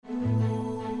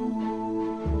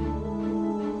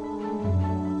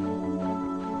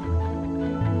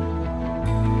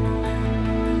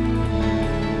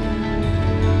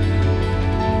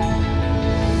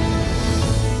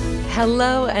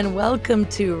Hello and welcome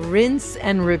to Rinse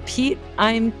and Repeat.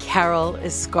 I'm Carol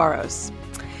Iscaros.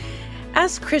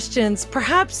 As Christians,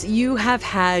 perhaps you have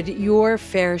had your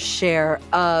fair share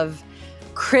of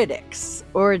critics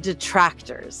or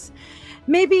detractors.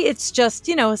 Maybe it's just,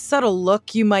 a subtle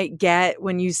look you might get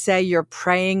when you say you're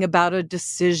praying about a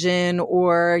decision,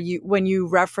 or when you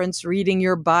reference reading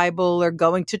your Bible or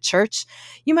going to church.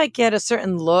 You might get a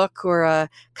certain look or a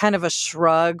kind of a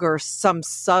shrug or some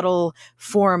subtle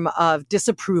form of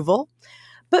disapproval.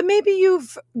 But maybe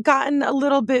you've gotten a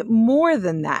little bit more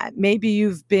than that. Maybe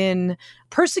you've been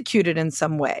persecuted in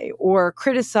some way or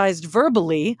criticized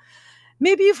verbally.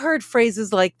 Maybe you've heard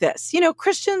phrases like this,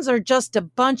 Christians are just a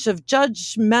bunch of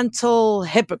judgmental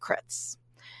hypocrites.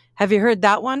 Have you heard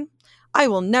that one? I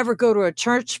will never go to a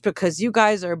church because you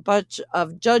guys are a bunch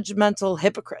of judgmental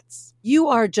hypocrites. You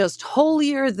are just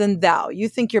holier than thou. You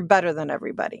think you're better than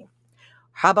everybody.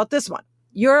 How about this one?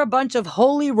 You're a bunch of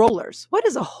holy rollers. What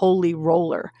is a holy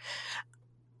roller?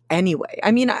 Anyway,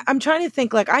 I'm trying to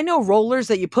think, I know rollers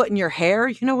that you put in your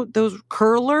hair, those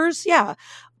curlers. Yeah.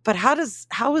 But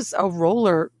how is a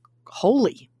roller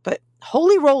holy? But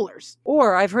holy rollers.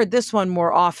 Or I've heard this one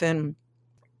more often.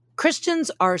 Christians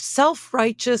are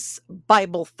self-righteous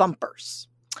Bible thumpers.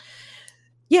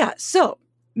 Yeah, so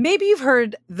maybe you've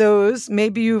heard those.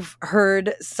 Maybe you've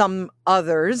heard some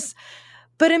others.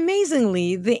 But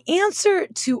amazingly, the answer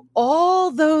to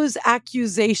all those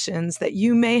accusations that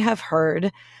you may have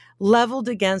heard leveled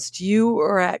against you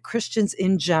or at Christians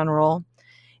in general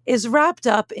is wrapped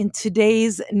up in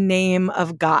today's name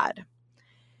of God,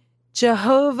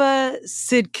 Jehovah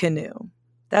Tsidkenu.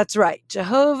 That's right,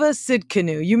 Jehovah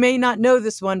Tsidkenu. You may not know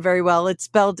this one very well. It's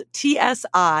spelled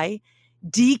Tsidkenu,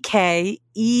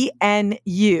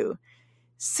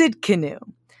 Tsidkenu,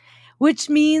 which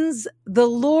means the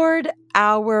Lord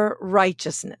our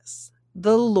righteousness,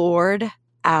 the Lord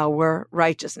our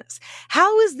righteousness.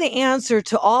 How is the answer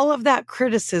to all of that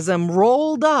criticism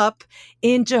rolled up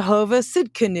in Jehovah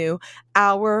Tsidkenu,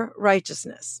 our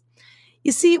righteousness?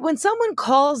 You see, when someone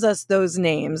calls us those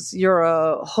names, you're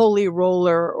a holy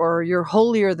roller or you're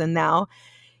holier than thou,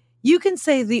 you can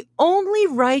say the only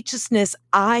righteousness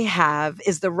I have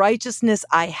is the righteousness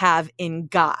I have in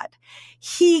God.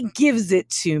 He gives it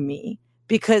to me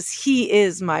because he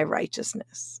is my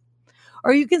righteousness.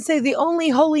 Or you can say the only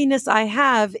holiness I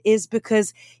have is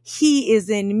because he is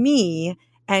in me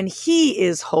and he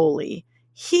is holy.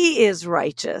 He is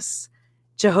righteous.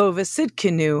 Jehovah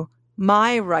Tsidkenu,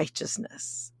 my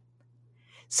righteousness.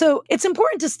 So it's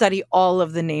important to study all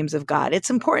of the names of God. It's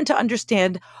important to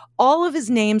understand all of his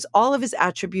names, all of his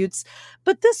attributes.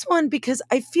 But this one, because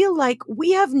I feel like we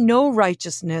have no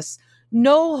righteousness,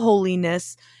 no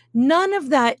holiness, none of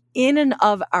that in and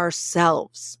of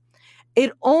ourselves.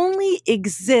 It only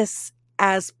exists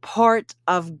as part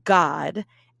of God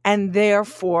and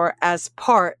therefore as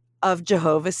part of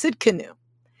Jehovah Tsidkenu.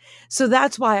 So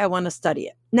that's why I want to study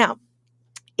it. Now,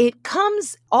 it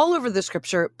comes all over the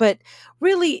scripture, but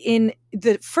really in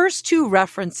the first two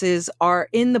references are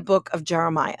in the book of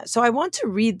Jeremiah. So I want to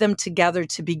read them together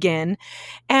to begin.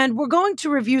 And we're going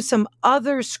to review some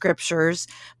other scriptures,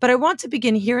 but I want to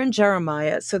begin here in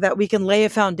Jeremiah so that we can lay a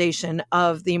foundation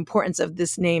of the importance of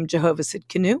this name, Jehovah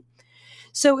Tsidkenu.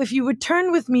 So if you would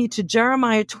turn with me to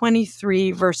Jeremiah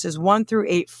 23, verses 1 through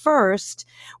 8 first,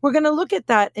 we're going to look at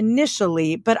that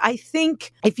initially. But I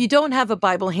think if you don't have a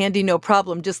Bible handy, no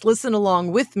problem. Just listen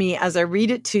along with me as I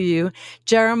read it to you.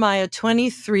 Jeremiah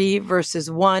 23, verses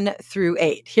 1 through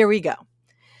 8. Here we go.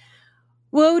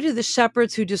 Woe to the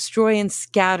shepherds who destroy and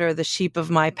scatter the sheep of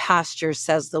my pasture,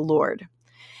 says the Lord.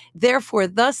 Therefore,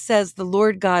 thus says the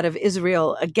Lord God of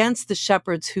Israel against the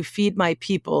shepherds who feed my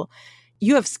people,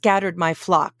 you have scattered my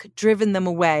flock, driven them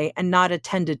away, and not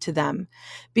attended to them.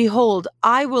 Behold,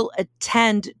 I will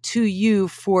attend to you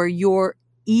for your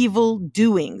evil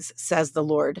doings, says the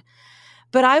Lord.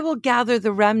 But I will gather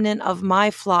the remnant of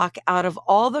my flock out of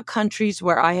all the countries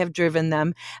where I have driven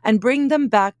them and bring them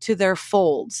back to their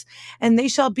folds, and they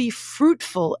shall be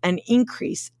fruitful and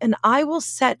increase. And I will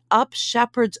set up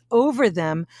shepherds over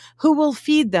them who will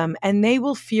feed them, and they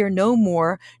will fear no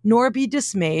more, nor be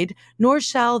dismayed, nor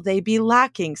shall they be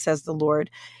lacking, says the Lord.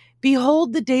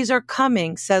 Behold, the days are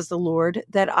coming, says the Lord,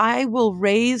 that I will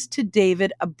raise to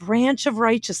David a branch of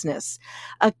righteousness.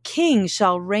 A king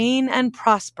shall reign and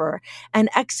prosper and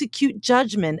execute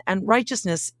judgment and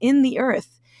righteousness in the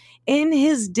earth. In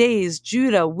his days,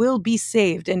 Judah will be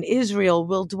saved and Israel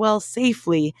will dwell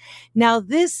safely. Now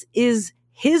this is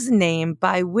his name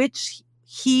by which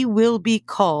he will be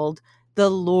called,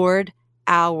 the Lord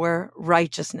our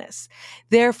righteousness.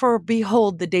 Therefore,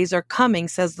 behold, the days are coming,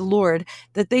 says the Lord,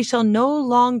 that they shall no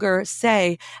longer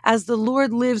say, as the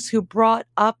Lord lives who brought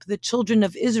up the children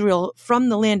of Israel from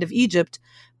the land of Egypt,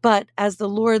 but as the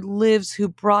Lord lives who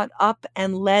brought up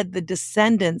and led the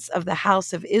descendants of the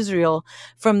house of Israel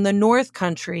from the north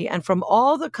country and from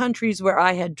all the countries where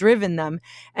I had driven them,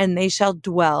 and they shall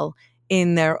dwell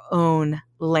in their own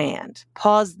land.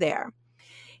 Pause there.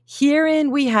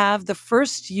 Herein we have the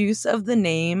first use of the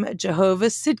name Jehovah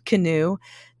Sidkenu,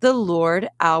 the Lord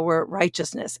our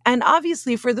righteousness. And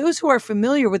obviously, for those who are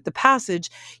familiar with the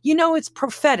passage, you know it's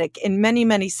prophetic in many,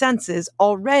 many senses.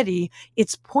 Already,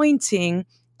 it's pointing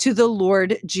to the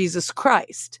Lord Jesus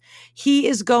Christ. He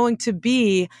is going to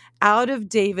be out of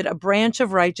David a branch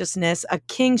of righteousness. A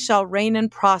king shall reign and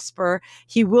prosper.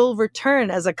 He will return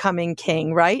as a coming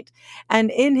king, right? And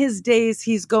in his days,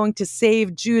 he's going to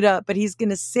save Judah, but he's going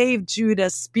to save Judah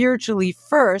spiritually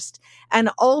first. And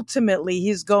ultimately,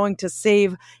 he's going to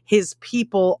save his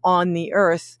people on the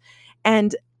earth.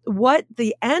 And what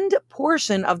the end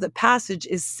portion of the passage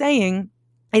is saying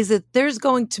is that there's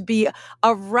going to be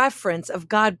a reference of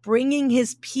God bringing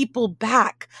his people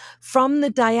back from the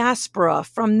diaspora,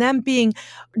 from them being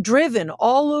driven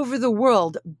all over the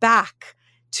world back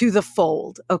to the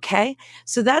fold, okay?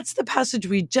 So that's the passage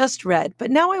we just read.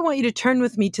 But now I want you to turn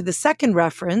with me to the second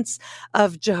reference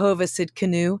of Jehovah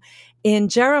Sidkenu in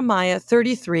Jeremiah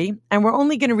 33, and we're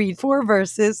only going to read 4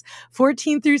 verses,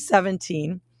 14 through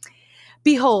 17.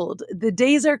 Behold, the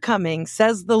days are coming,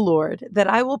 says the Lord, that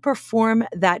I will perform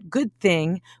that good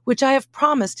thing which I have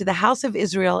promised to the house of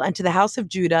Israel and to the house of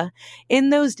Judah.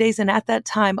 In those days and at that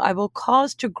time, I will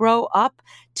cause to grow up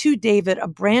to David a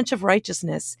branch of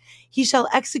righteousness. He shall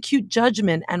execute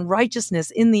judgment and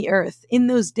righteousness in the earth. In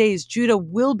those days, Judah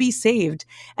will be saved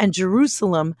and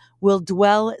Jerusalem will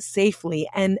dwell safely.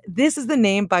 And this is the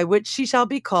name by which she shall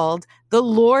be called, the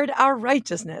Lord our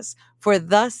righteousness. For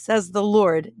thus says the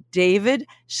Lord, David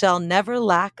shall never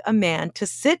lack a man to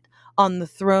sit on the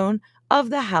throne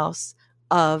of the house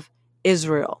of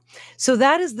Israel. So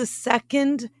that is the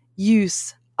second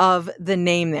use of the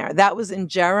name there. That was in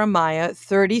Jeremiah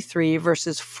 33,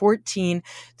 verses 14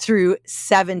 through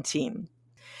 17.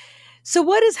 So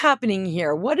what is happening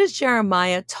here? What is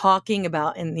Jeremiah talking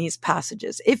about in these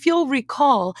passages? If you'll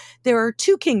recall, there are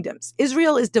 2 kingdoms.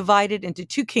 Israel is divided into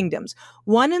 2 kingdoms,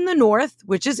 one in the north,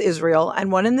 which is Israel,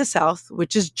 and one in the south,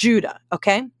 which is Judah,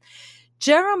 okay?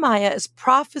 Jeremiah is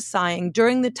prophesying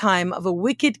during the time of a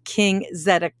wicked king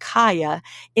Zedekiah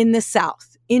in the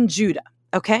south, in Judah,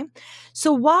 okay?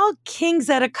 So while King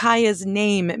Zedekiah's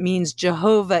name means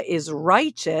Jehovah is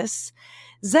righteous,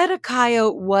 Zedekiah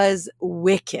was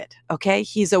wicked, okay?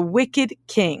 He's a wicked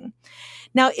king.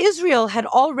 Now, Israel had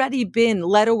already been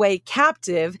led away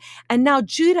captive, and now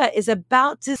Judah is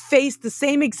about to face the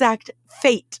same exact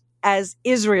fate as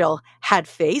Israel had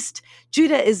faced.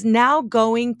 Judah is now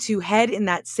going to head in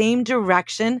that same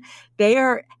direction. They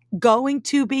are going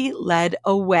to be led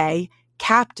away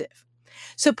captive.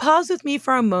 So pause with me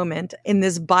for a moment in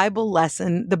this Bible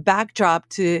lesson, the backdrop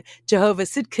to Jehovah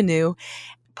Sidkenu.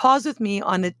 Pause with me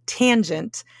on a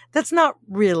tangent that's not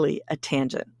really a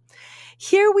tangent.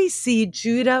 Here we see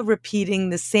Judah repeating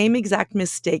the same exact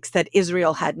mistakes that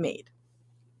Israel had made.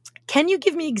 Can you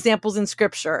give me examples in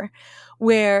scripture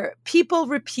where people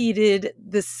repeated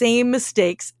the same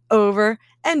mistakes over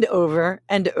and over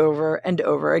and over and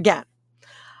over again?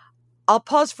 I'll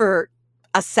pause for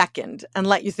a second and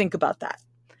let you think about that.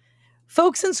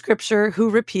 Folks in scripture who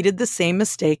repeated the same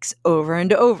mistakes over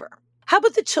and over. How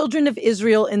about the children of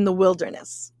Israel in the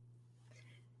wilderness?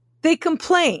 They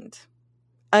complained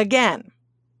again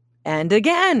and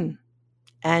again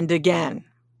and again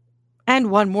and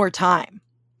one more time.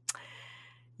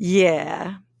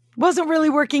 Yeah, wasn't really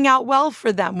working out well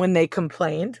for them when they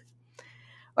complained.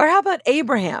 Or how about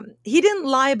Abraham? He didn't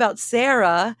lie about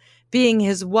Sarah being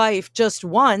his wife just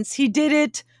once. He did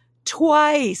it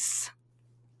twice.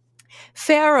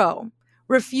 Pharaoh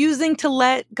refusing to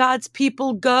let God's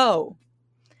people go.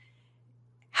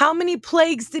 How many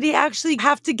plagues did he actually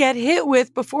have to get hit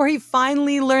with before he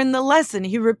finally learned the lesson?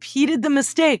 He repeated the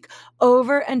mistake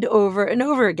over and over and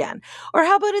over again. Or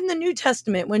how about in the New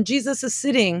Testament when Jesus is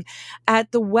sitting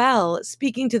at the well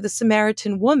speaking to the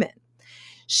Samaritan woman?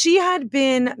 She had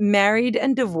been married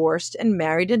and divorced and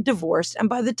married and divorced. And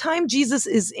by the time Jesus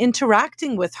is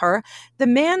interacting with her, the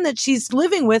man that she's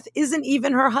living with isn't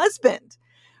even her husband,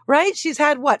 right? She's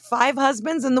had 5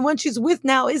 husbands, and the one she's with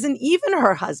now isn't even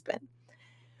her husband.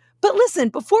 But listen,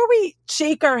 before we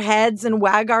shake our heads and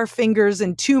wag our fingers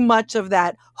in too much of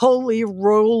that holy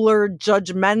roller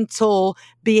judgmental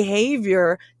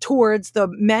behavior towards the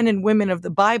men and women of the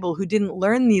Bible who didn't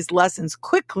learn these lessons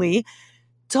quickly,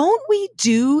 don't we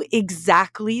do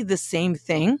exactly the same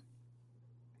thing?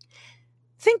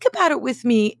 Think about it with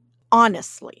me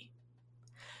honestly.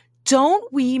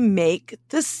 Don't we make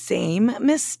the same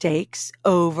mistakes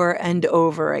over and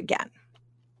over again?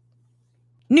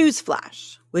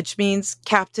 Newsflash, which means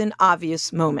Captain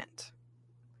Obvious moment.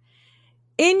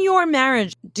 In your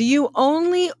marriage, do you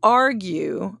only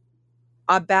argue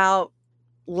about,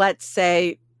 let's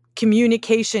say,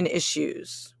 communication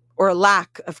issues or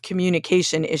lack of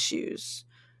communication issues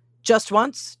just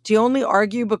once? Do you only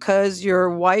argue because your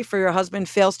wife or your husband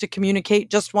fails to communicate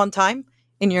just one time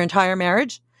in your entire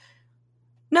marriage?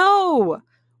 No.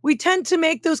 We tend to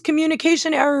make those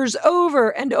communication errors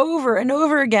over and over and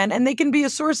over again, and they can be a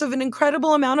source of an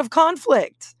incredible amount of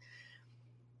conflict.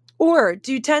 Or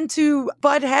do you tend to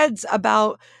butt heads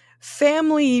about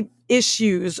family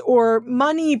issues or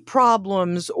money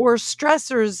problems or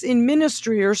stressors in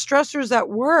ministry or stressors at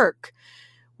work?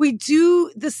 We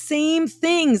do the same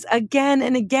things again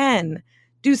and again.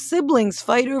 Do siblings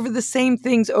fight over the same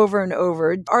things over and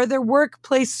over? Are there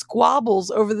workplace squabbles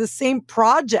over the same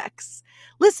projects?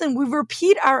 Listen, we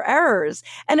repeat our errors.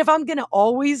 And if I'm going to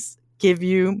always give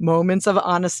you moments of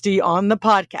honesty on the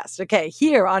podcast, okay,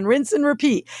 here on Rinse and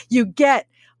Repeat, you get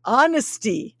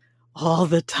honesty all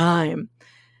the time.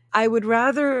 I would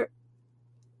rather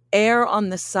err on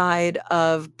the side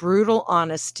of brutal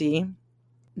honesty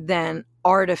than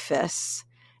artifice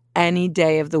any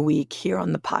day of the week here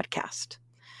on the podcast.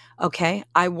 Okay,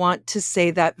 I want to say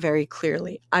that very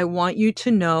clearly. I want you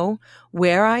to know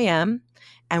where I am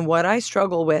and what I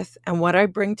struggle with and what I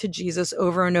bring to Jesus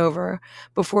over and over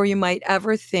before you might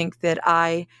ever think that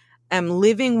I am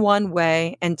living one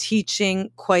way and teaching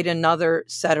quite another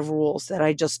set of rules that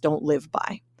I just don't live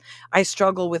by. I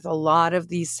struggle with a lot of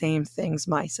these same things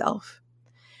myself.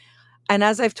 And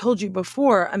as I've told you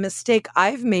before, a mistake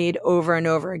I've made over and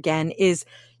over again is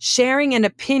sharing an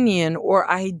opinion or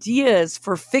ideas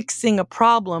for fixing a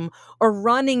problem or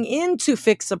running in to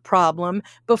fix a problem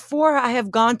before I have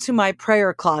gone to my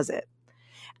prayer closet.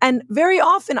 And very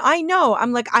often I know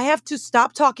I'm like, I have to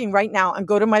stop talking right now and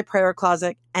go to my prayer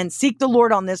closet and seek the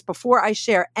Lord on this before I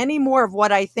share any more of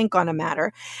what I think on a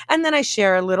matter. And then I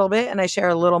share a little bit and I share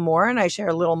a little more and I share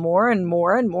a little more and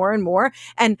more and more and more.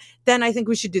 And then I think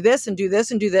we should do this and do this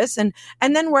and do this. And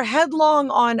then we're headlong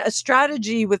on a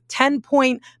strategy with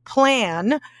 10-point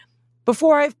plan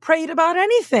before I've prayed about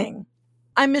anything.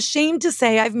 I'm ashamed to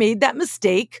say I've made that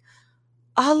mistake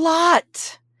a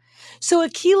lot. So a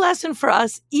key lesson for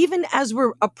us, even as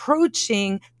we're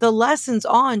approaching the lessons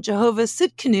on Jehovah's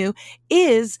Tsidkenu,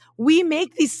 is we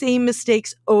make these same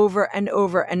mistakes over and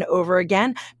over and over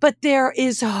again, but there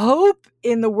is hope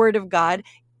in the Word of God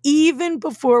even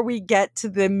before we get to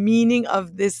the meaning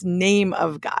of this name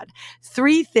of God.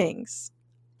 3 things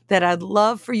that I'd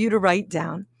love for you to write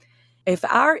down. If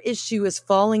our issue is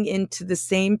falling into the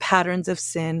same patterns of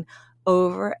sin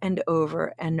over and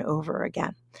over and over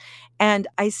again. And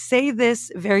I say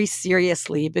this very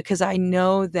seriously because I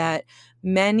know that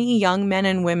many young men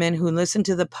and women who listen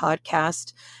to the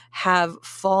podcast have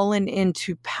fallen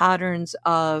into patterns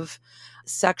of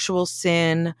sexual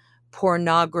sin,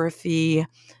 pornography.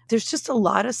 There's just a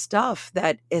lot of stuff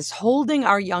that is holding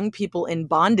our young people in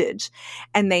bondage,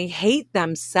 and they hate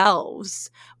themselves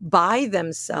by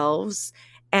themselves.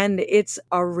 And it's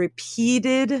a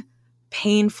repeated,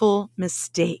 painful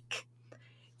mistake.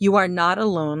 You are not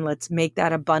alone. Let's make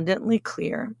that abundantly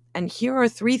clear. And here are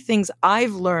 3 things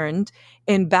I've learned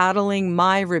in battling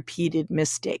my repeated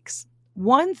mistakes.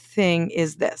 One thing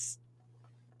is this.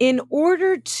 In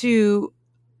order to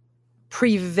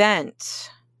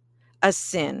prevent a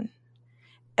sin,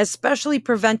 especially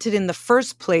prevent it in the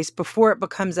first place before it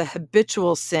becomes a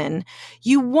habitual sin,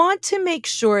 you want to make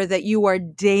sure that you are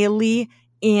daily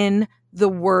in the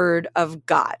Word of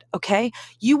God, okay?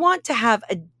 You want to have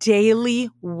a daily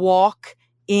walk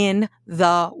in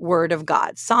the Word of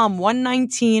God. Psalm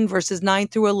 119, verses 9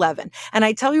 through 11. And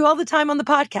I tell you all the time on the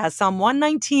podcast, Psalm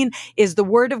 119 is the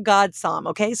Word of God psalm,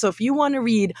 okay? So if you want to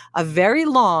read a very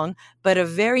long, but a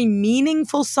very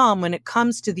meaningful psalm when it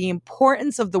comes to the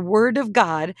importance of the Word of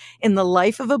God in the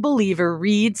life of a believer,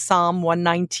 read Psalm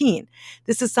 119.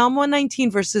 This is Psalm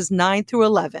 119, verses 9 through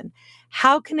 11.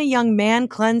 How can a young man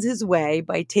cleanse his way?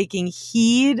 By taking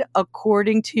heed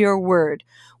according to your word.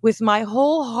 With my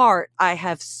whole heart I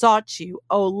have sought you.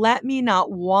 Oh, let me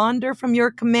not wander from your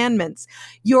commandments.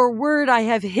 Your word I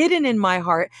have hidden in my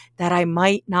heart that I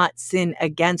might not sin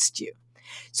against you.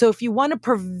 So if you want to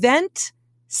prevent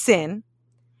sin,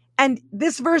 and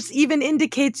this verse even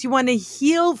indicates you want to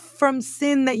heal from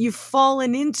sin that you've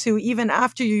fallen into even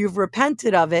after you've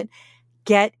repented of it,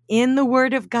 get in the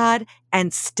Word of God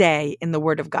and stay in the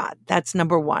Word of God. That's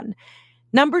number one.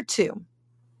 Number two,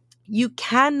 you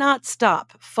cannot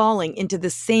stop falling into the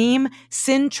same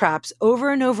sin traps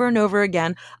over and over and over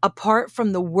again apart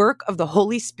from the work of the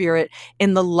Holy Spirit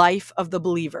in the life of the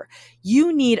believer.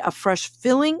 You need a fresh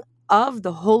filling of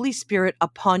the Holy Spirit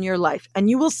upon your life. And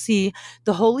you will see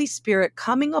the Holy Spirit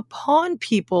coming upon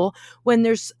people when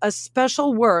there's a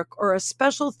special work or a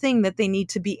special thing that they need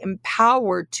to be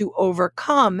empowered to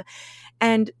overcome.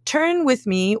 And turn with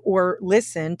me or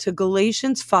listen to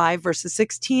Galatians 5, verses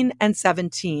 16 and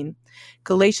 17.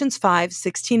 Galatians 5,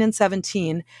 16 and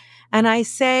 17. And I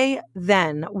say,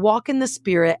 then walk in the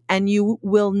Spirit, and you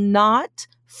will not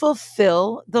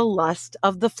fulfill the lust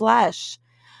of the flesh.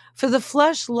 For the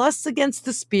flesh lusts against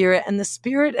the Spirit, and the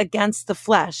Spirit against the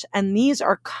flesh. And these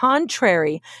are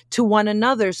contrary to one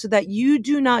another, so that you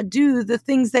do not do the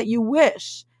things that you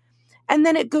wish. And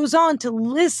then it goes on to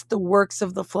list the works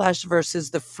of the flesh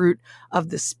versus the fruit of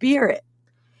the Spirit.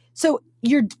 So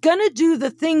you're going to do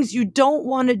the things you don't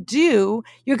want to do.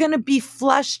 You're going to be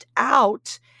fleshed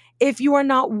out. If you are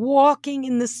not walking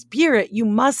in the Spirit, you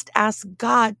must ask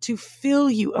God to fill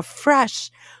you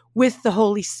afresh with the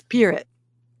Holy Spirit.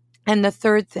 And the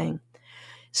third thing,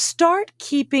 start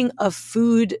keeping a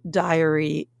food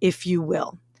diary, if you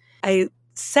will. A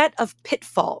set of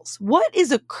pitfalls. What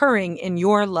is occurring in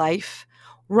your life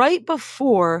right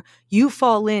before you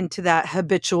fall into that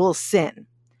habitual sin?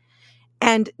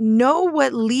 And know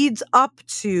what leads up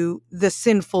to the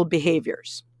sinful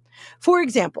behaviors. For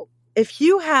example, if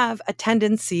you have a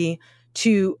tendency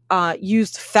to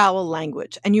use foul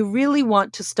language and you really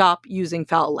want to stop using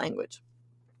foul language,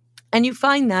 and you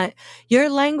find that your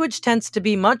language tends to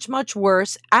be much, much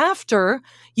worse after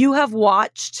you have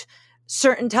watched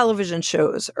certain television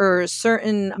shows or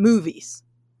certain movies,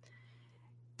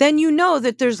 then you know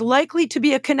that there's likely to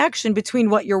be a connection between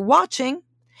what you're watching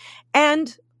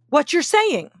and what you're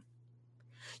saying.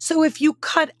 So if you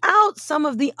cut out some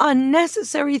of the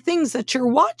unnecessary things that you're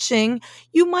watching,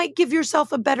 you might give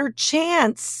yourself a better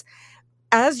chance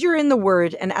as you're in the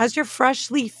Word and as you're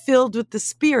freshly filled with the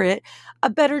Spirit, a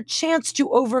better chance to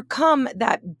overcome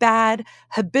that bad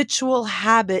habitual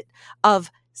habit of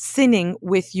sinning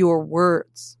with your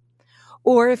words.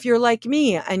 Or if you're like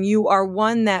me and you are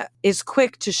one that is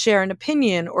quick to share an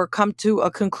opinion or come to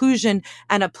a conclusion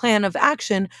and a plan of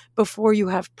action before you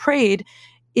have prayed,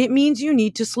 it means you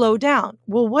need to slow down.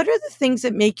 Well, what are the things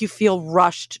that make you feel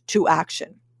rushed to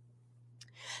action?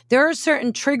 There are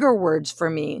certain trigger words for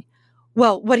me.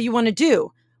 Well, what do you want to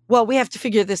do? Well, we have to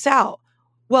figure this out.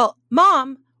 Well,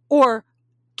 Mom or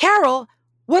Carol,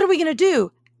 what are we going to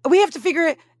do? We have to figure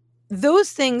it.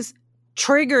 Those things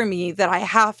trigger me that I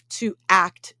have to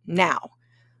act now.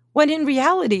 When in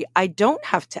reality, I don't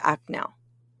have to act now.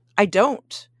 I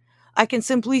don't. I can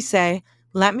simply say,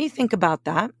 let me think about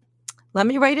that. Let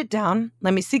me write it down.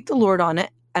 Let me seek the Lord on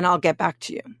it, and I'll get back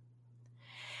to you.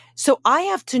 So I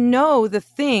have to know the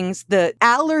things, the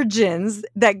allergens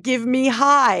that give me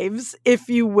hives, if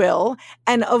you will,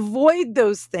 and avoid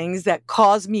those things that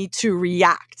cause me to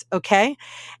react, okay?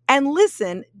 And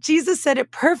listen, Jesus said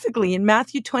it perfectly in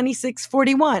Matthew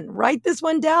 26:41. Write this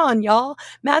one down, y'all.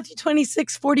 Matthew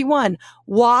 26:41.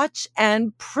 Watch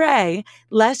and pray,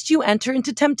 lest you enter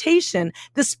into temptation.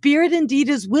 The spirit indeed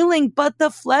is willing, but the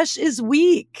flesh is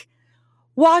weak.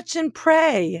 Watch and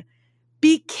pray.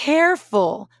 Be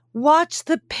careful. Watch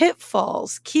the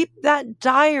pitfalls. Keep that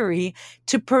diary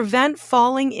to prevent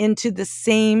falling into the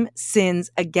same sins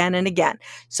again and again.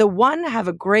 So 1, have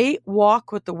a great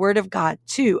walk with the Word of God.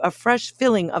 2, a fresh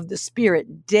filling of the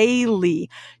Spirit daily.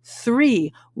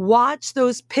 3, watch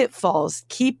those pitfalls.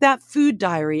 Keep that food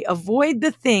diary. Avoid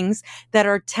the things that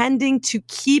are tending to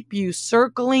keep you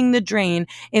circling the drain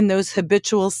in those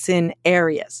habitual sin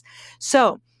areas.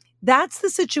 So that's the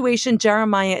situation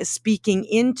Jeremiah is speaking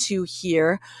into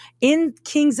here in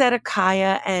King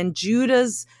Zedekiah and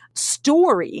Judah's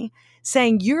story,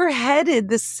 saying you're headed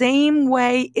the same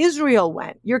way Israel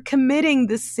went. You're committing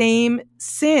the same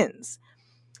sins.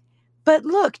 But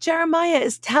look, Jeremiah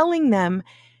is telling them,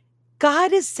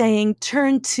 God is saying,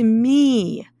 turn to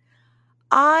me.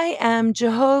 I am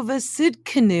Jehovah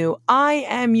Sidkenu. I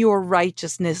am your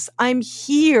righteousness. I'm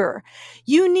here.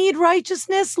 You need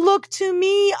righteousness? Look to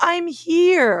me. I'm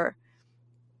here.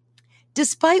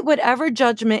 Despite whatever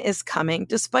judgment is coming,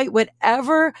 despite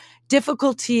whatever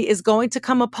difficulty is going to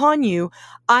come upon you,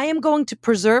 I am going to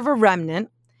preserve a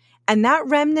remnant, and that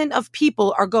remnant of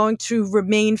people are going to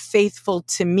remain faithful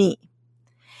to me.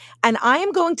 And I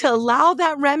am going to allow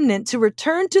that remnant to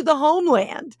return to the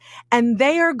homeland, and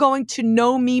they are going to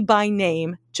know me by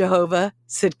name, Jehovah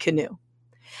Sidkenu.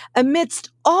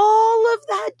 Amidst all of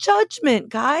that judgment,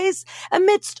 guys,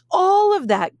 amidst all of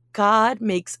that, God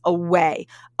makes a way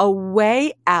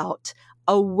out,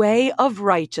 a way of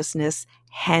righteousness,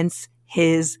 hence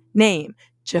his name,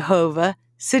 Jehovah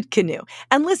Sidkenu.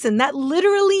 And listen, that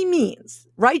literally means,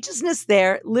 righteousness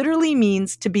there literally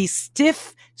means to be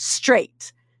stiff,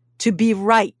 straight, to be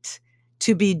right,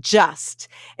 to be just.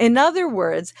 In other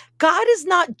words, God is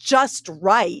not just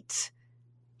right.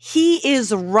 He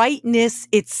is rightness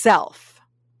itself.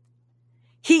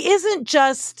 He isn't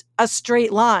just a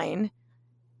straight line.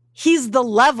 He's the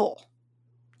level.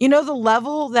 You know, the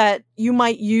level that you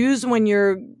might use when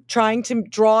you're trying to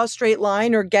draw a straight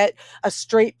line or get a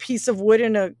straight piece of wood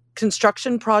in a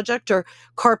construction project or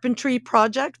carpentry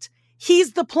project?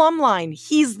 He's the plumb line.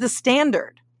 He's the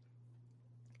standard.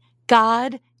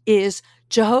 God is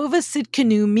Jehovah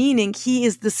Sidkenu, meaning he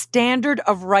is the standard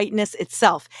of rightness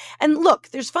itself. And look,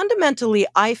 there's fundamentally,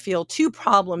 I feel, two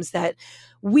problems that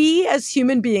we as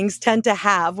human beings tend to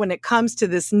have when it comes to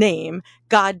this name,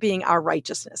 God being our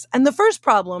righteousness. And the first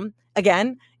problem,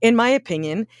 again, in my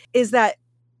opinion, is that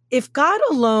if God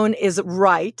alone is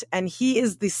right and he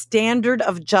is the standard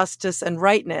of justice and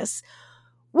rightness,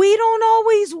 we don't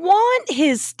always want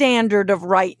his standard of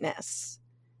rightness.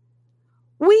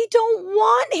 We don't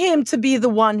want him to be the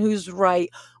one who's right.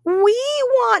 We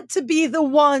want to be the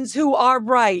ones who are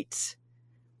right.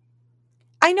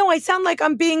 I know I sound like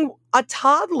I'm being a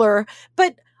toddler,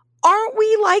 but aren't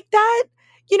we like that?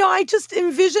 You know, I just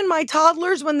envision my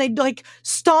toddlers when they like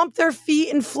stomp their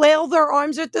feet and flail their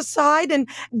arms at the side and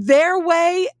their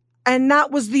way, and that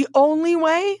was the only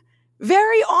way.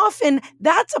 Very often,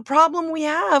 that's a problem we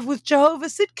have with Jehovah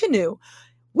Sidkenu.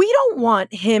 We don't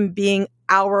want him being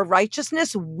our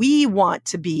righteousness. We want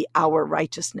to be our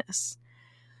righteousness.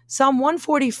 Psalm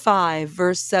 145,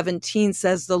 verse 17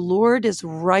 says, "The Lord is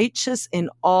righteous in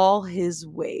all his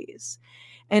ways."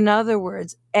 In other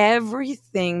words,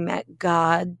 everything that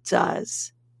God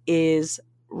does is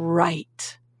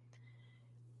right.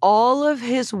 All of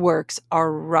his works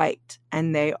are right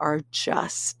and they are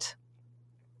just.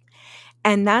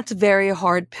 And that's a very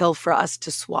hard pill for us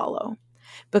to swallow,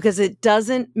 because it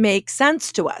doesn't make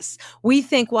sense to us. We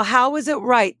think, well, how is it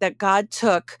right that God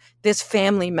took this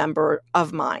family member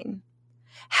of mine?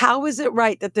 How is it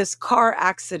right that this car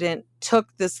accident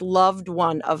took this loved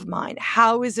one of mine?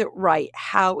 How is it right?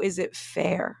 How is it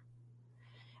fair?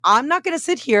 I'm not going to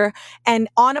sit here and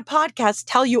on a podcast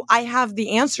tell you I have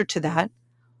the answer to that,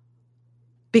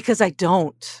 because I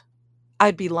don't.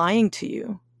 I'd be lying to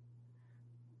you.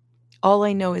 All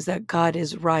I know is that God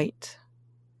is right.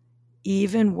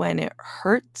 Even when it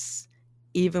hurts,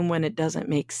 even when it doesn't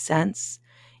make sense,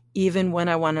 even when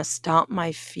I want to stomp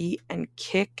my feet and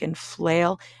kick and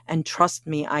flail, and trust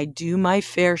me, I do my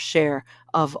fair share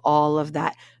of all of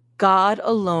that. God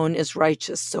alone is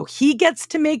righteous, so he gets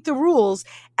to make the rules,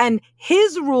 and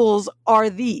his rules are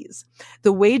these.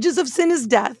 The wages of sin is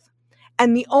death,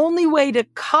 and the only way to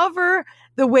cover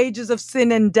the wages of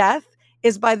sin and death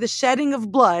is by the shedding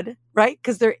of blood, right?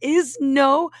 Because there is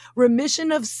no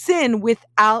remission of sin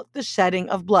without the shedding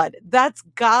of blood. That's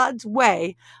God's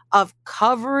way of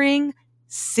covering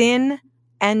sin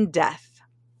and death.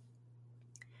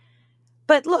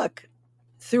 But look,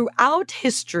 throughout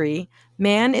history,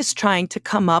 man is trying to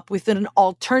come up with an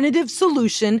alternative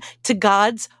solution to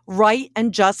God's right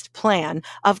and just plan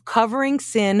of covering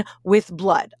sin with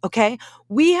blood, okay?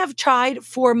 We have tried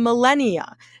for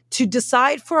millennia to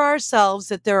decide for ourselves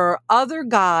that there are other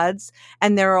gods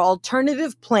and there are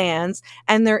alternative plans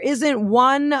and there isn't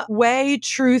one way,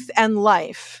 truth, and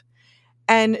life.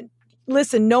 And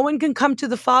listen, no one can come to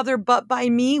the Father but by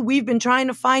me. We've been trying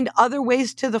to find other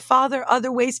ways to the Father,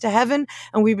 other ways to heaven,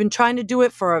 and we've been trying to do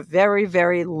it for a very,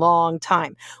 very long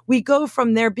time. We go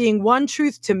from there being one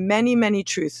truth to many, many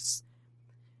truths.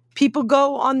 People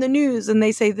go on the news and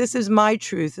they say, this is my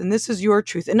truth and this is your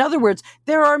truth. In other words,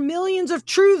 there are millions of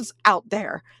truths out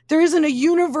there. There isn't a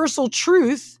universal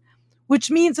truth,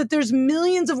 which means that there's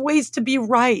millions of ways to be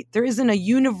right. There isn't a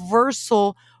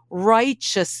universal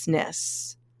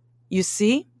righteousness. You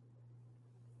see?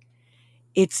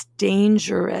 It's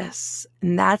dangerous.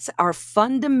 And that's our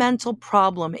fundamental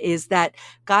problem, is that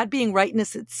God being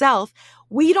rightness itself,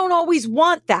 we don't always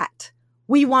want that.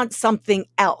 We want something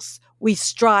else. We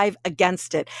strive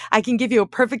against it. I can give you a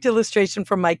perfect illustration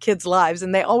from my kids' lives,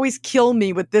 and they always kill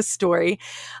me with this story.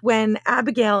 When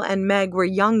Abigail and Meg were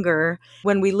younger,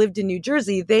 when we lived in New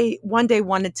Jersey, they one day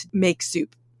wanted to make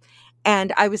soup.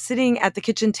 And I was sitting at the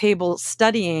kitchen table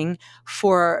studying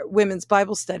for women's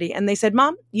Bible study. And they said,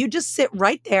 Mom, you just sit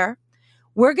right there.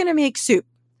 We're going to make soup.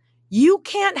 You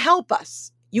can't help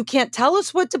us. You can't tell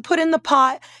us what to put in the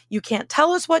pot. You can't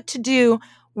tell us what to do.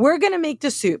 We're going to make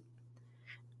the soup.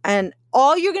 And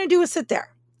all you're going to do is sit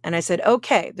there. And I said,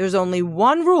 okay, there's only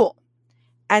one rule.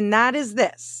 And that is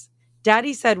this.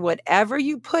 Daddy said, whatever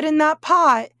you put in that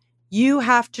pot, you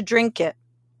have to drink it.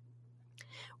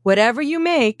 Whatever you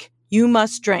make, you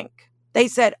must drink. They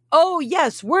said, oh,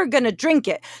 yes, we're going to drink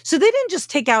it. So they didn't just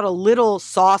take out a little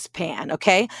saucepan,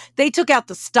 okay? They took out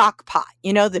the stock pot,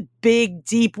 the big,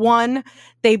 deep one.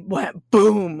 They went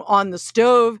boom on the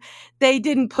stove. They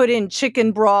didn't put in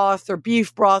chicken broth or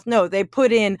beef broth. No, they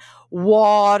put in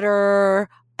water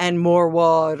and more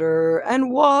water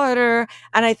and water.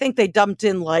 And I think they dumped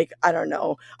in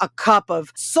a cup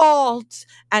of salt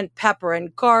and pepper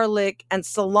and garlic and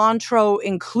cilantro,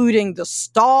 including the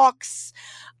stalks.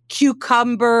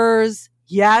 Cucumbers.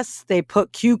 Yes, they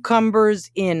put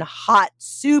cucumbers in hot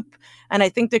soup. And I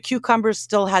think the cucumbers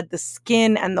still had the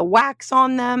skin and the wax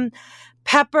on them.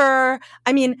 Pepper.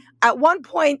 I mean, at one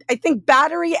point, I think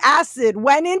battery acid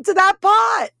went into that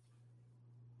pot.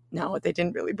 No, they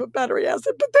didn't really put battery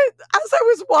acid. But as I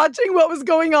was watching what was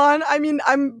going on,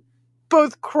 I'm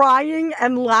both crying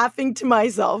and laughing to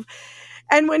myself.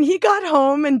 And when he got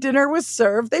home and dinner was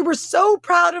served, they were so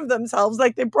proud of themselves.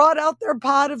 Like they brought out their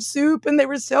pot of soup and they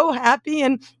were so happy.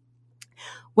 And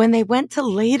when they went to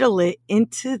ladle it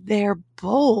into their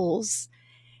bowls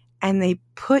and they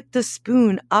put the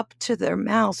spoon up to their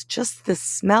mouths, just the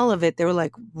smell of it, they were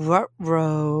like,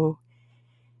 ruh-roh.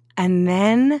 And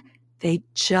then they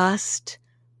just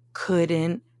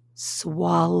couldn't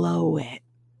swallow it.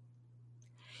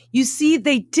 You see,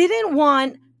 they didn't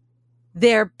want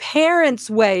their parents'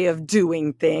 way of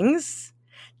doing things.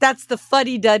 That's the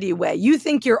fuddy-duddy way. You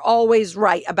think you're always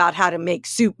right about how to make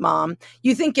soup, Mom.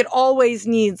 You think it always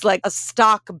needs like a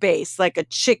stock base, like a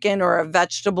chicken or a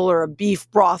vegetable or a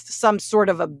beef broth, some sort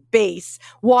of a base.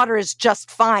 Water is just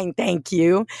fine, thank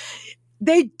you.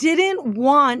 They didn't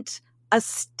want a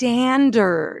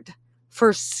standard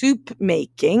for soup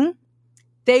making.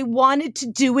 They wanted to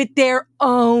do it their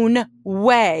own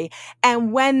way.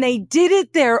 And when they did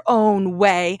it their own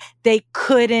way, they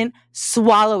couldn't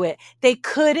swallow it. They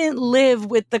couldn't live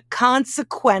with the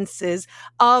consequences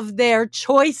of their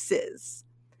choices.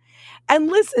 And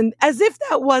listen, as if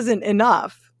that wasn't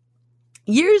enough,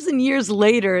 years and years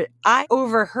later, I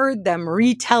overheard them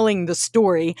retelling the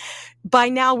story. By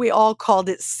now, we all called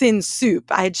it Sin Soup.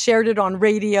 I had shared it on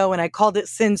radio and I called it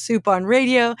Sin Soup on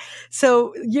radio.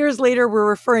 So years later, we're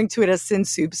referring to it as Sin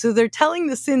Soup. So they're telling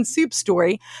the Sin Soup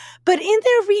story. But in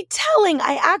their retelling,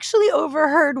 I actually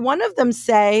overheard one of them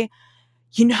say,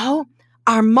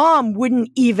 our mom wouldn't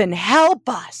even help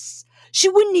us. She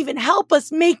wouldn't even help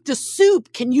us make the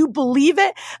soup. Can you believe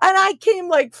it? And I came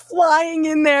like flying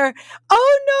in there.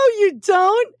 Oh, no, you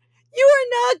don't. You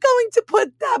are not going to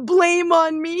put that blame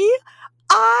on me.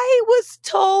 I was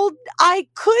told I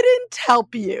couldn't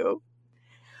help you.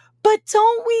 But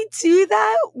don't we do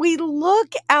that? We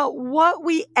look at what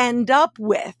we end up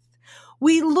with.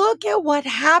 We look at what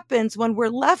happens when we're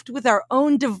left with our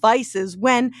own devices,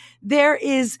 when there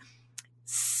is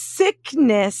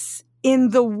sickness in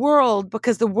the world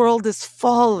because the world is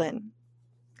fallen.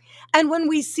 And when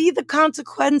we see the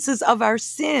consequences of our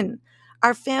sin,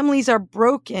 our families are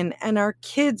broken and our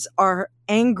kids are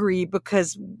angry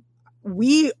because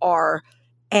we are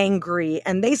angry,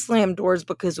 and they slam doors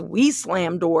because we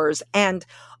slam doors, and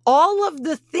all of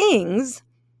the things,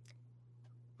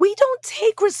 we don't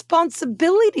take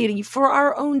responsibility for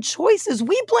our own choices.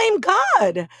 We blame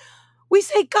God. We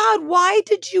say, God, why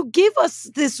did you give us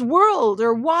this world?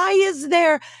 Or why is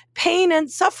there pain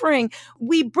and suffering?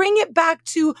 We bring it back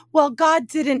to, well, God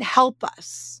didn't help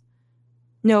us.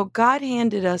 No, God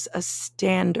handed us a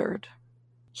standard.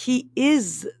 He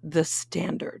is the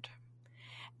standard.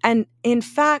 And in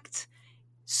fact,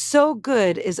 so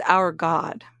good is our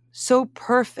God, so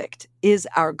perfect is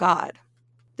our God,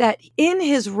 that in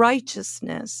his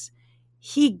righteousness,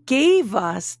 he gave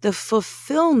us the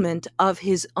fulfillment of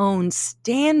his own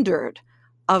standard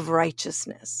of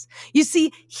righteousness. You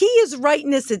see, he is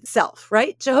rightness itself,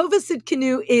 right? Jehovah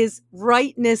Tsidkenu is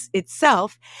rightness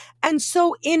itself. And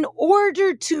so in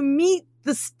order to meet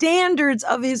the standards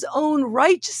of his own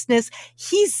righteousness,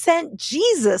 he sent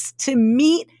Jesus to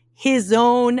meet his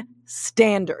own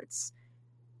standards.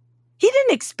 He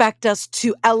didn't expect us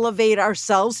to elevate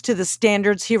ourselves to the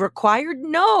standards he required.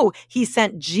 No, he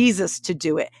sent Jesus to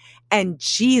do it. And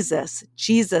Jesus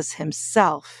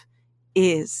himself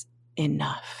is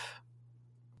enough.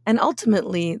 And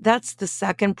ultimately, that's the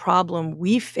second problem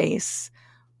we face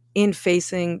in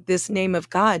facing this name of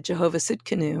God, Jehovah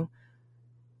Tsidkenu.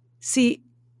 See,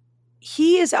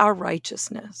 he is our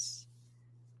righteousness,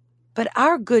 but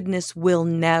our goodness will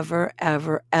never,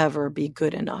 ever, ever be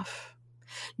good enough.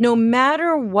 No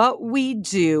matter what we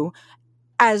do,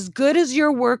 as good as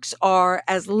your works are,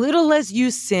 as little as you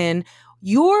sin,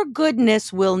 your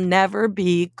goodness will never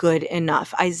be good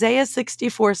enough. Isaiah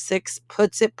 64:6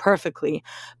 puts it perfectly.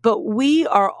 But we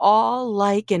are all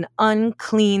like an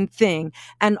unclean thing,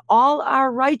 and all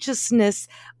our righteousness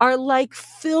are like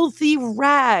filthy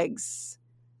rags.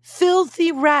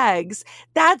 Filthy rags.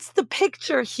 That's the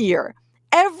picture here.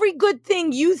 Every good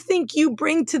thing you think you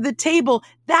bring to the table,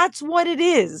 that's what it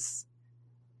is.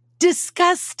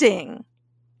 Disgusting.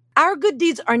 Our good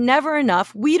deeds are never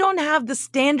enough. We don't have the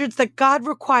standards that God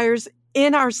requires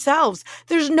in ourselves.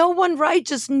 There's no one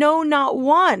righteous, no, not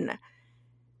one.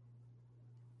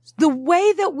 The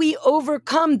way that we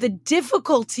overcome the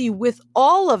difficulty with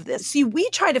all of this, see, we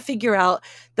try to figure out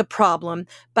the problem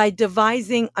by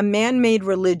devising a man-made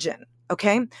religion,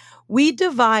 okay? We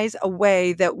devise a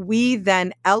way that we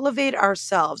then elevate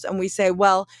ourselves and we say,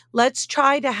 well, let's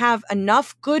try to have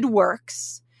enough good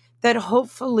works that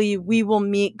hopefully we will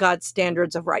meet God's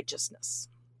standards of righteousness.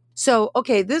 So,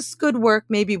 okay, this good work,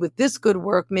 maybe with this good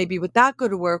work, maybe with that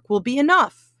good work will be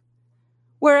enough.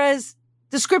 Whereas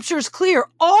the scripture is clear,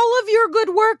 all of your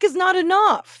good work is not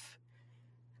enough.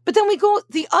 But then we go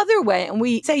the other way and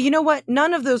we say, you know what?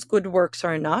 None of those good works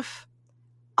are enough.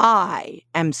 I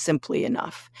am simply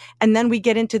enough. And then we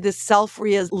get into this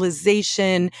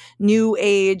self-realization, new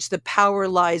age, the power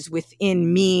lies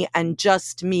within me and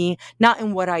just me, not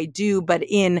in what I do, but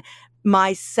in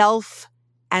myself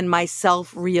and my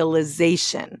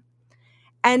self-realization.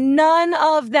 And none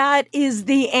of that is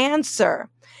the answer.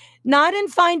 Not in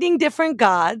finding different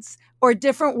gods or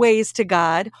different ways to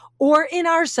God or in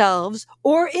ourselves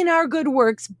or in our good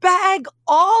works. Bag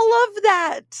all of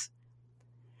that.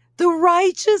 The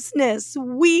righteousness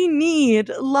we need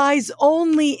lies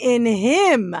only in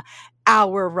him,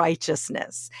 our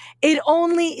righteousness. It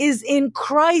only is in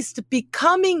Christ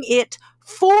becoming it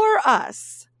for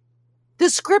us. The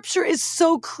scripture is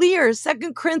so clear.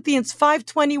 2 Corinthians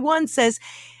 5:21 says,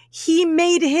 he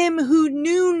made him who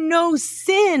knew no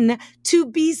sin to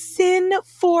be sin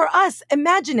for us.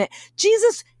 Imagine it.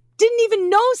 Jesus didn't even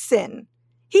know sin.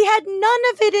 He had none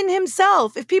of it in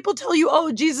himself. If people tell you,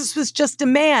 oh, Jesus was just a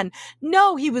man.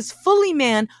 No, he was fully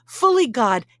man, fully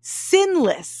God,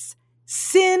 sinless,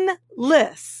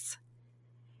 sinless.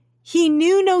 He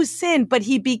knew no sin, but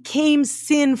he became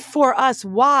sin for us.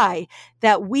 Why?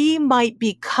 That we might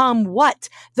become what?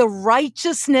 The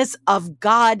righteousness of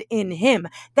God in him.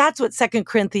 That's what 2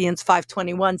 Corinthians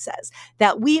 5:21 says.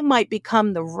 That we might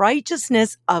become the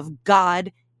righteousness of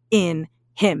God in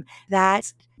him.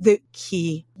 That's the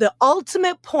key, the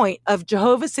ultimate point of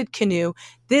Jehovah Tsidkenu.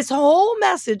 This whole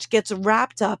message gets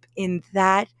wrapped up in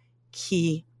that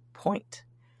key point.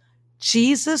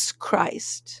 Jesus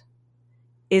Christ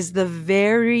is the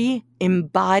very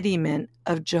embodiment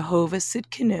of Jehovah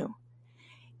Tsidkenu.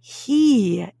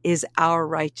 He is our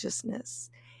righteousness.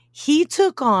 He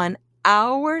took on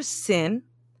our sin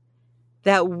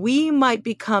that we might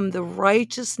become the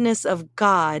righteousness of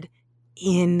God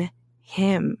in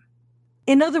him.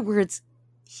 In other words,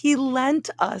 he lent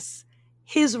us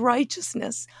his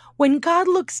righteousness. When God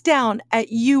looks down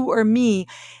at you or me,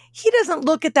 he doesn't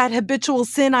look at that habitual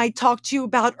sin I talked to you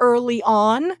about early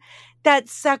on, that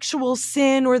sexual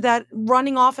sin or that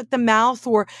running off at the mouth,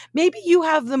 or maybe you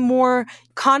have the more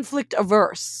conflict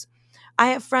averse. I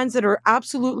have friends that are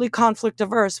absolutely conflict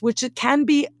averse, which it can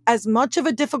be as much of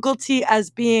a difficulty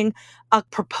as being a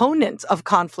proponent of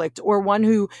conflict or one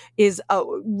who is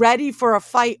ready for a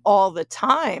fight all the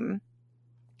time.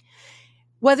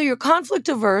 Whether you're conflict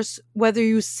averse, whether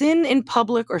you sin in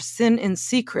public or sin in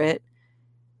secret,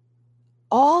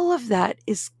 all of that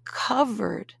is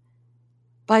covered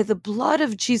by the blood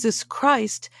of Jesus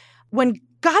Christ. When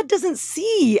God doesn't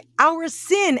see our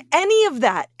sin, any of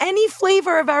that, any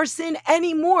flavor of our sin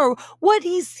anymore. What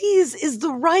he sees is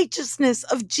the righteousness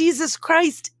of Jesus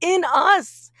Christ in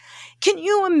us. Can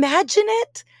you imagine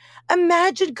it?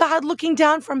 Imagine God looking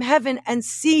down from heaven and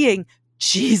seeing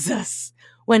Jesus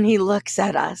when he looks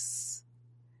at us.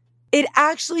 It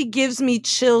actually gives me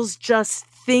chills just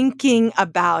thinking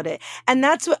about it. And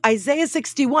that's what Isaiah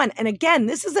 61. And again,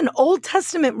 this is an Old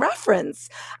Testament reference.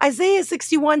 Isaiah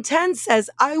 61:10 says,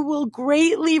 I will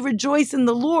greatly rejoice in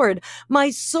the Lord. My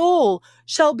soul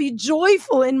shall be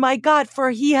joyful in my God,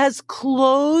 for he has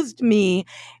clothed me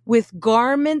with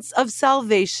garments of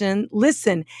salvation.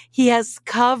 Listen, he has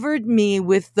covered me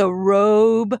with the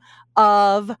robe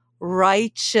of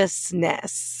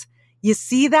righteousness. You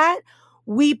see that?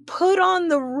 We put on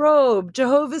the robe.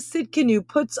 Jehovah Tsidkenu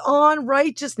puts on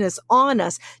righteousness on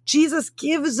us. Jesus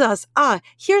gives us,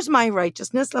 here's my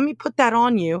righteousness. Let me put that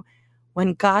on you.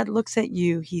 When God looks at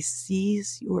you, he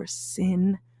sees your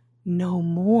sin no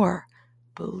more,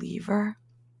 believer.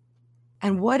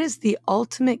 And what is the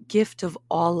ultimate gift of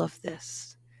all of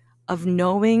this? Of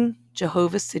knowing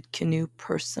Jehovah Tsidkenu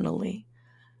personally.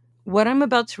 What I'm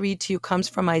about to read to you comes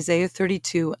from Isaiah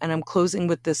 32, and I'm closing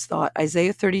with this thought.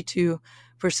 Isaiah 32,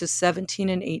 verses 17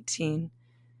 and 18.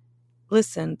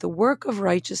 Listen, the work of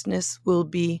righteousness will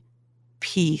be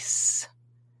peace.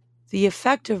 The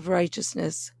effect of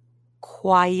righteousness,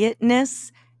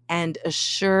 quietness and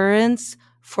assurance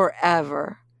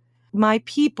forever. My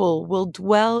people will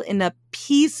dwell in a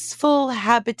peaceful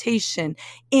habitation,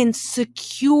 in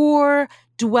secure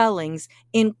dwellings,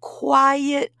 in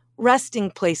quiet resting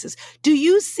places. Do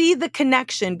you see the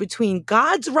connection between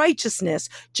God's righteousness,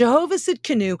 Jehovah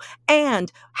Tsidkenu,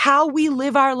 and how we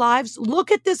live our lives? Look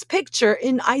at this picture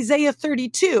in Isaiah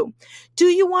 32. Do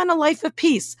you want a life of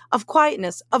peace, of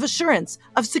quietness, of assurance,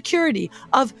 of security,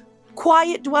 of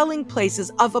quiet dwelling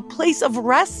places, of a place of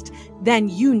rest? Then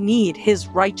you need his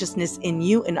righteousness in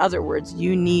you. In other words,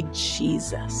 you need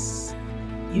Jesus.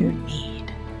 You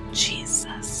need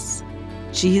Jesus.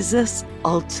 Jesus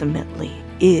ultimately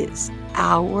is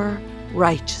our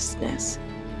righteousness,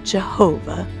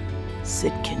 Jehovah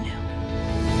Tsidkenu.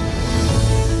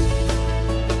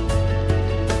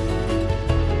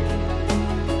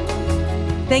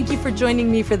 Thank you for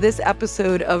joining me for this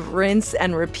episode of Rinse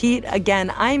and Repeat.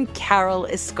 Again, I'm Carol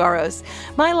Iskaros.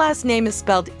 My last name is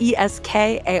spelled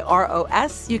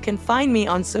Eskaros. You can find me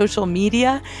on social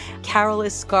media, Carol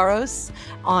Iskaros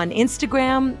on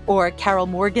Instagram or Carol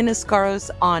Morgan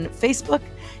Iskaros on Facebook.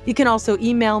 You can also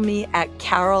email me at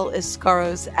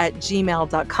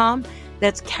caroliskaros@gmail.com.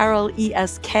 That's Carol,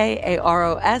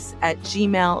 Eskaros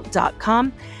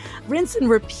 @gmail.com. Rinse and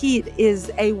Repeat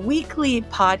is a weekly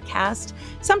podcast.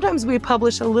 Sometimes we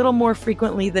publish a little more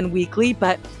frequently than weekly,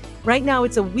 but right now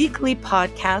it's a weekly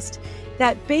podcast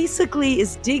that basically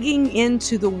is digging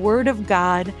into the Word of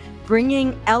God,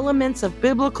 bringing elements of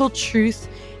biblical truth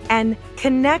and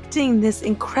connecting this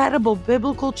incredible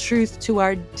biblical truth to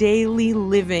our daily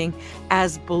living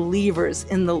as believers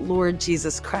in the Lord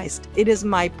Jesus Christ. It is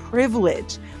my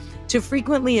privilege to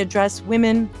frequently address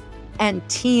women and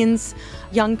teens,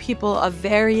 young people of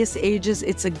various ages.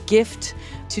 It's a gift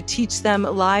to teach them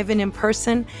live and in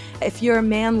person. If you're a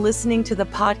man listening to the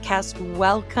podcast,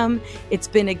 welcome. It's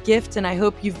been a gift, and I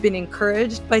hope you've been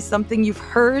encouraged by something you've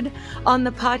heard on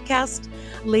the podcast.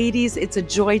 Ladies, it's a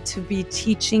joy to be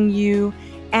teaching you.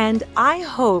 And I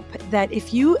hope that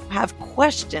if you have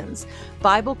questions,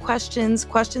 Bible questions,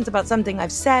 questions about something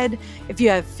I've said, if you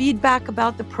have feedback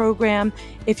about the program,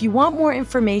 if you want more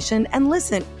information, and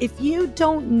listen, if you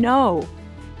don't know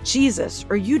Jesus,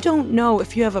 or you don't know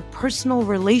if you have a personal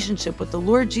relationship with the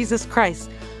Lord Jesus Christ,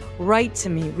 write to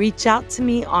me, reach out to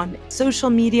me on social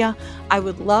media. I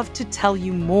would love to tell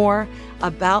you more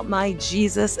about my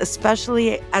Jesus,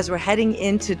 especially as we're heading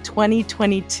into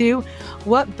 2022.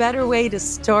 What better way to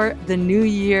start the new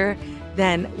year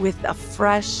than with a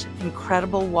fresh,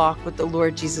 incredible walk with the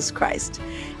Lord Jesus Christ?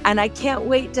 And I can't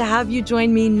wait to have you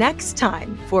join me next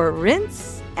time for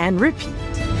Rinse and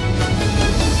Repeat.